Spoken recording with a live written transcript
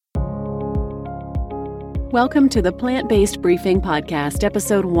Welcome to the Plant-Based Briefing Podcast,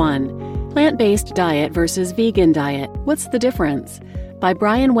 Episode 1, Plant-Based Diet versus Vegan Diet. What's the difference? By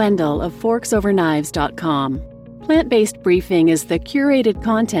Brian Wendell of ForksOverKnives.com. Plant-Based Briefing is the curated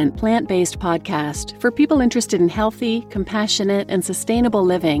content plant-based podcast for people interested in healthy, compassionate, and sustainable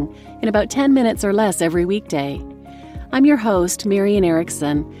living in about 10 minutes or less every weekday. I'm your host, Marian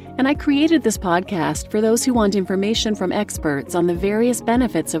Erickson, and I created this podcast for those who want information from experts on the various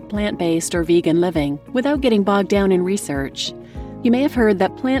benefits of plant-based or vegan living without getting bogged down in research. You may have heard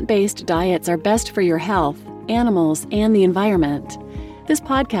that plant-based diets are best for your health, animals, and the environment. This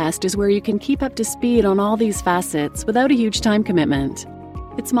podcast is where you can keep up to speed on all these facets without a huge time commitment.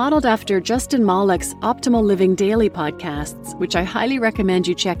 It's modeled after Justin Malik Optimal Living Daily podcasts, which I highly recommend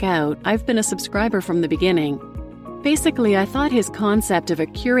you check out. I've been a subscriber from the beginning. Basically, I thought his concept of a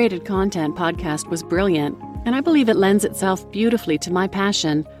curated content podcast was brilliant, and I believe it lends itself beautifully to my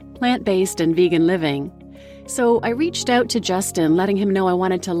passion, plant-based and vegan living. So I reached out to Justin, letting him know I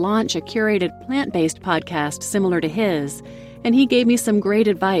wanted to launch a curated plant-based podcast similar to his, and he gave me some great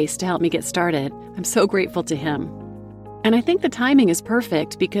advice to help me get started. I'm so grateful to him. And I think the timing is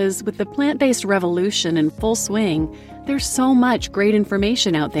perfect because with the plant-based revolution in full swing, there's so much great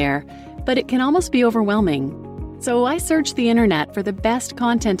information out there, but it can almost be overwhelming. So I search the internet for the best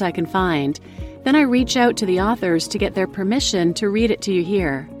content I can find. Then I reach out to the authors to get their permission to read it to you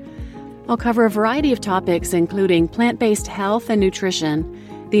here. I'll cover a variety of topics including plant-based health and nutrition,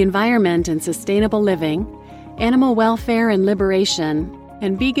 the environment and sustainable living, animal welfare and liberation,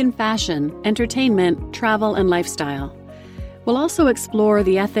 and vegan fashion, entertainment, travel, and lifestyle. We'll also explore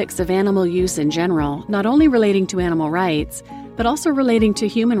the ethics of animal use in general, not only relating to animal rights, but also relating to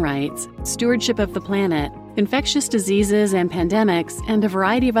human rights, stewardship of the planet, infectious diseases and pandemics, and a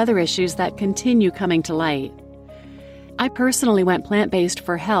variety of other issues that continue coming to light. I personally went plant-based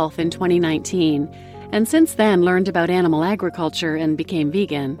for health in 2019, and since then learned about animal agriculture and became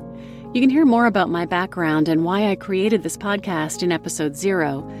vegan. You can hear more about my background and why I created this podcast in Episode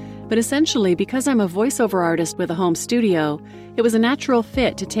 0, but essentially because I'm a voiceover artist with a home studio, it was a natural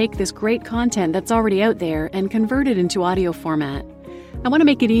fit to take this great content that's already out there and convert it into audio format. I want to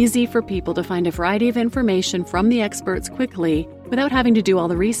make it easy for people to find a variety of information from the experts quickly without having to do all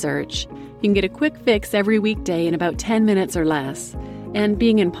the research. You can get a quick fix every weekday in about 10 minutes or less. And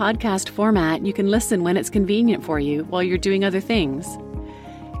being in podcast format, you can listen when it's convenient for you while you're doing other things.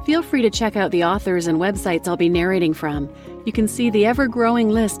 Feel free to check out the authors and websites I'll be narrating from. You can see the ever-growing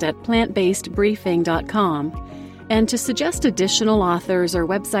list at plantbasedbriefing.com. And to suggest additional authors or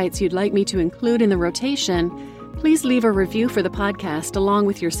websites you'd like me to include in the rotation, please leave a review for the podcast along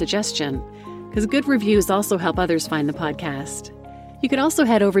with your suggestion, because good reviews also help others find the podcast. You can also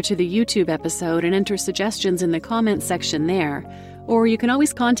head over to the YouTube episode and enter suggestions in the comments section there, or you can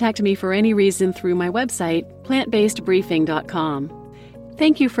always contact me for any reason through my website, plantbasedbriefing.com.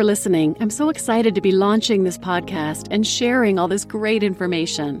 Thank you for listening. I'm so excited to be launching this podcast and sharing all this great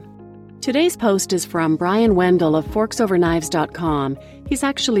information. Today's post is from Brian Wendell of ForksOverKnives.com. He's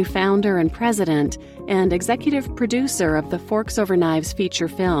actually founder and president and executive producer of the Forks Over Knives feature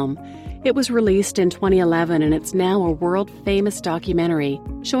film. It was released in 2011 and it's now a world-famous documentary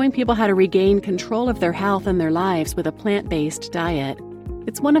showing people how to regain control of their health and their lives with a plant-based diet.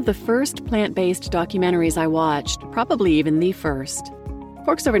 It's one of the first plant-based documentaries I watched, probably even the first.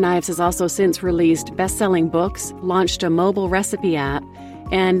 Forks Over Knives has also since released best-selling books, launched a mobile recipe app,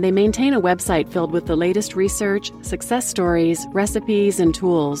 and they maintain a website filled with the latest research, success stories, recipes, and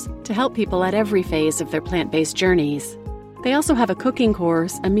tools to help people at every phase of their plant-based journeys. They also have a cooking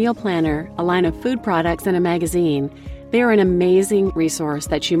course, a meal planner, a line of food products, and a magazine. They are an amazing resource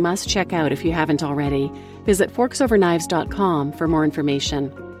that you must check out if you haven't already. Visit ForksOverKnives.com for more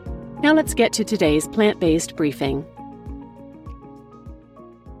information. Now let's get to today's plant-based briefing.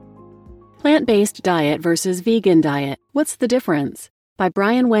 Plant-based diet versus vegan diet. What's the difference? By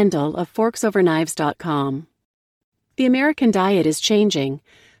Brian Wendell of ForksOverKnives.com. The American diet is changing.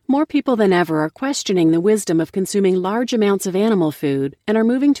 More people than ever are questioning the wisdom of consuming large amounts of animal food and are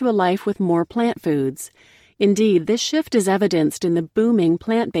moving to a life with more plant foods. Indeed, this shift is evidenced in the booming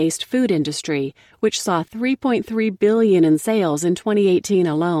plant-based food industry, which saw $3.3 billion in sales in 2018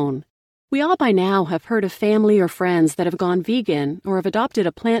 alone. We all by now have heard of family or friends that have gone vegan or have adopted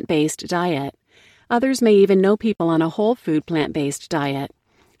a plant-based diet. Others may even know people on a whole food plant-based diet.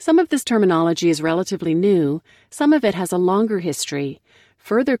 Some of this terminology is relatively new, some of it has a longer history.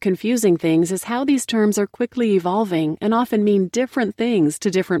 Further confusing things is how these terms are quickly evolving and often mean different things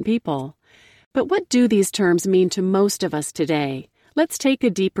to different people. But what do these terms mean to most of us today? Let's take a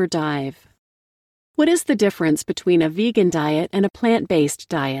deeper dive. What is the difference between a vegan diet and a plant-based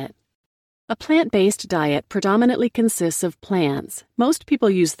diet? A plant-based diet predominantly consists of plants. Most people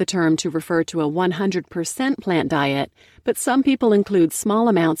use the term to refer to a 100% plant diet, but some people include small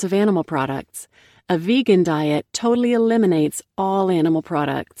amounts of animal products. A vegan diet totally eliminates all animal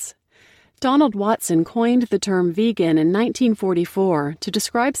products. Donald Watson coined the term vegan in 1944 to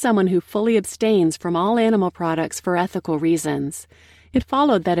describe someone who fully abstains from all animal products for ethical reasons. It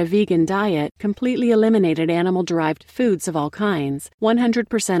followed that a vegan diet completely eliminated animal-derived foods of all kinds,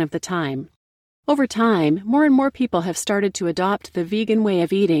 100% of the time. Over time, more and more people have started to adopt the vegan way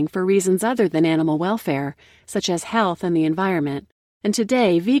of eating for reasons other than animal welfare, such as health and the environment. And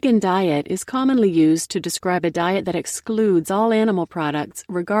today, vegan diet is commonly used to describe a diet that excludes all animal products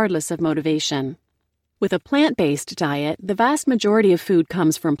regardless of motivation. With a plant-based diet, the vast majority of food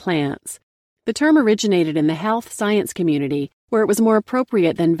comes from plants. The term originated in the health science community, where it was more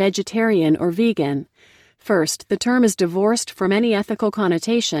appropriate than vegetarian or vegan. First, the term is divorced from any ethical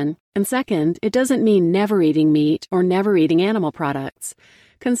connotation, and second, it doesn't mean never eating meat or never eating animal products.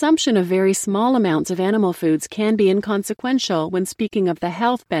 Consumption of very small amounts of animal foods can be inconsequential when speaking of the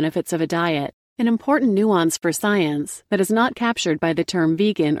health benefits of a diet, an important nuance for science that is not captured by the term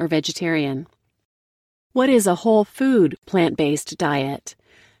vegan or vegetarian. What is a whole food plant-based diet?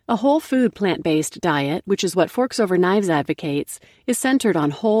 A whole food plant-based diet, which is what Forks Over Knives advocates, is centered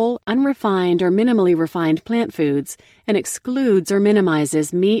on whole, unrefined, or minimally refined plant foods and excludes or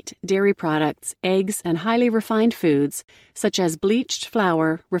minimizes meat, dairy products, eggs, and highly refined foods, such as bleached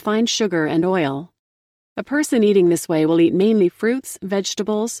flour, refined sugar, and oil. A person eating this way will eat mainly fruits,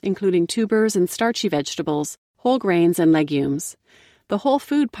 vegetables, including tubers and starchy vegetables, whole grains, and legumes. The whole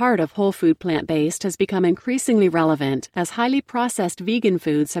food part of whole food plant-based has become increasingly relevant as highly processed vegan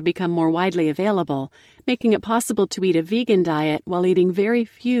foods have become more widely available, making it possible to eat a vegan diet while eating very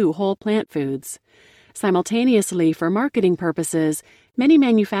few whole plant foods. Simultaneously, for marketing purposes, many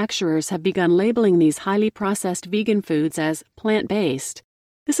manufacturers have begun labeling these highly processed vegan foods as plant-based.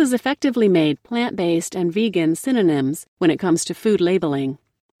 This has effectively made plant-based and vegan synonyms when it comes to food labeling.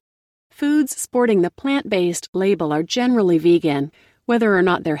 Foods sporting the plant-based label are generally vegan. Whether or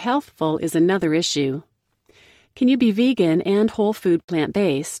not they're healthful is another issue. Can you be vegan and whole food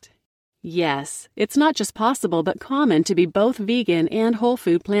plant-based? Yes, it's not just possible but common to be both vegan and whole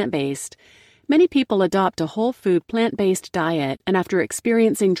food plant-based. Many people adopt a whole food plant-based diet and after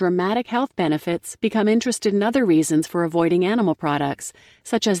experiencing dramatic health benefits become interested in other reasons for avoiding animal products,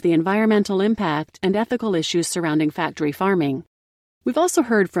 such as the environmental impact and ethical issues surrounding factory farming. We've also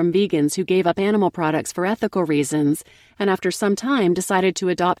heard from vegans who gave up animal products for ethical reasons and after some time decided to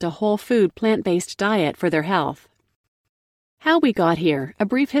adopt a whole food plant-based diet for their health. How we got here, a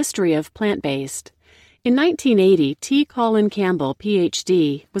brief history of plant-based. In 1980, T. Colin Campbell,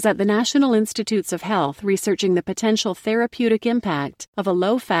 Ph.D., was at the National Institutes of Health researching the potential therapeutic impact of a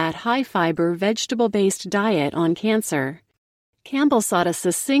low-fat, high-fiber, vegetable-based diet on cancer. Campbell sought a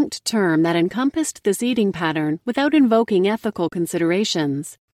succinct term that encompassed this eating pattern without invoking ethical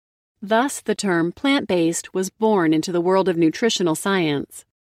considerations. Thus, the term plant-based was born into the world of nutritional science.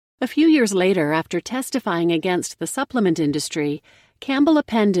 A few years later, after testifying against the supplement industry, Campbell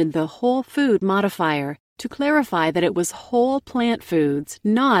appended the whole food modifier to clarify that it was whole plant foods,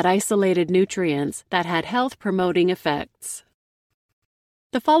 not isolated nutrients, that had health-promoting effects.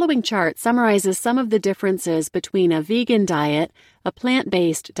 The following chart summarizes some of the differences between a vegan diet, a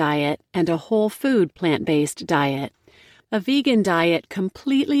plant-based diet, and a whole food plant-based diet. A vegan diet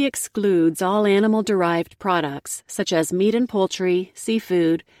completely excludes all animal-derived products, such as meat and poultry,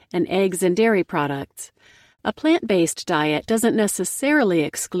 seafood, and eggs and dairy products. A plant-based diet doesn't necessarily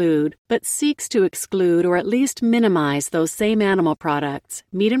exclude, but seeks to exclude or at least minimize those same animal products,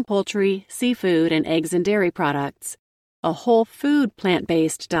 meat and poultry, seafood, and eggs and dairy products. A whole food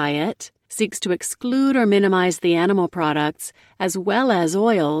plant-based diet seeks to exclude or minimize the animal products as well as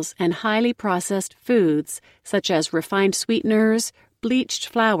oils and highly processed foods such as refined sweeteners, bleached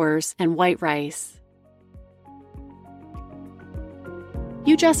flours, and white rice.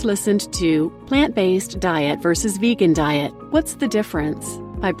 You just listened to Plant-Based Diet versus Vegan Diet, What's the Difference?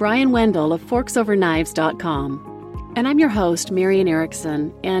 By Brian Wendell of ForksOverKnives.com. And I'm your host, Marian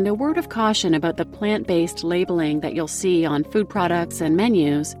Erickson, and a word of caution about the plant-based labeling that you'll see on food products and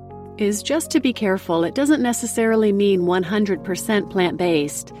menus is just to be careful. It doesn't necessarily mean 100%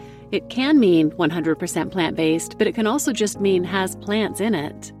 plant-based. It can mean 100% plant-based, but it can also just mean has plants in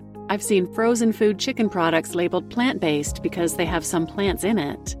it. I've seen frozen food chicken products labeled plant-based because they have some plants in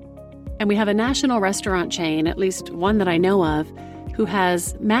it. And we have a national restaurant chain, at least one that I know of, who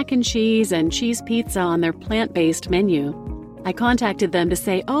has mac and cheese pizza on their plant-based menu. I contacted them to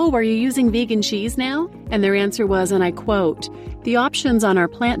say, "Oh, are you using vegan cheese now?" And their answer was, and I quote, "The options on our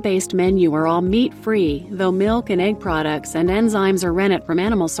plant-based menu are all meat-free, though milk and egg products and enzymes or rennet from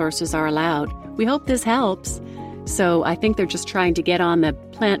animal sources are allowed. We hope this helps." So I think they're just trying to get on the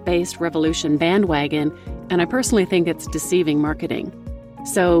plant-based revolution bandwagon, and I personally think it's deceiving marketing.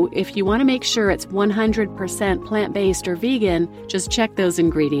 So if you want to make sure it's 100% plant-based or vegan, just check those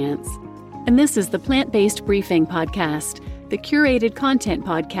ingredients. And this is the Plant-Based Briefing Podcast, the curated content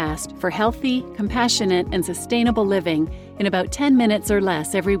podcast for healthy, compassionate, and sustainable living in about 10 minutes or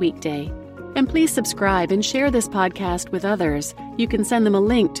less every weekday. And please subscribe and share this podcast with others. You can send them a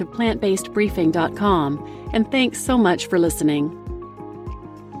link to plantbasedbriefing.com. And thanks so much for listening.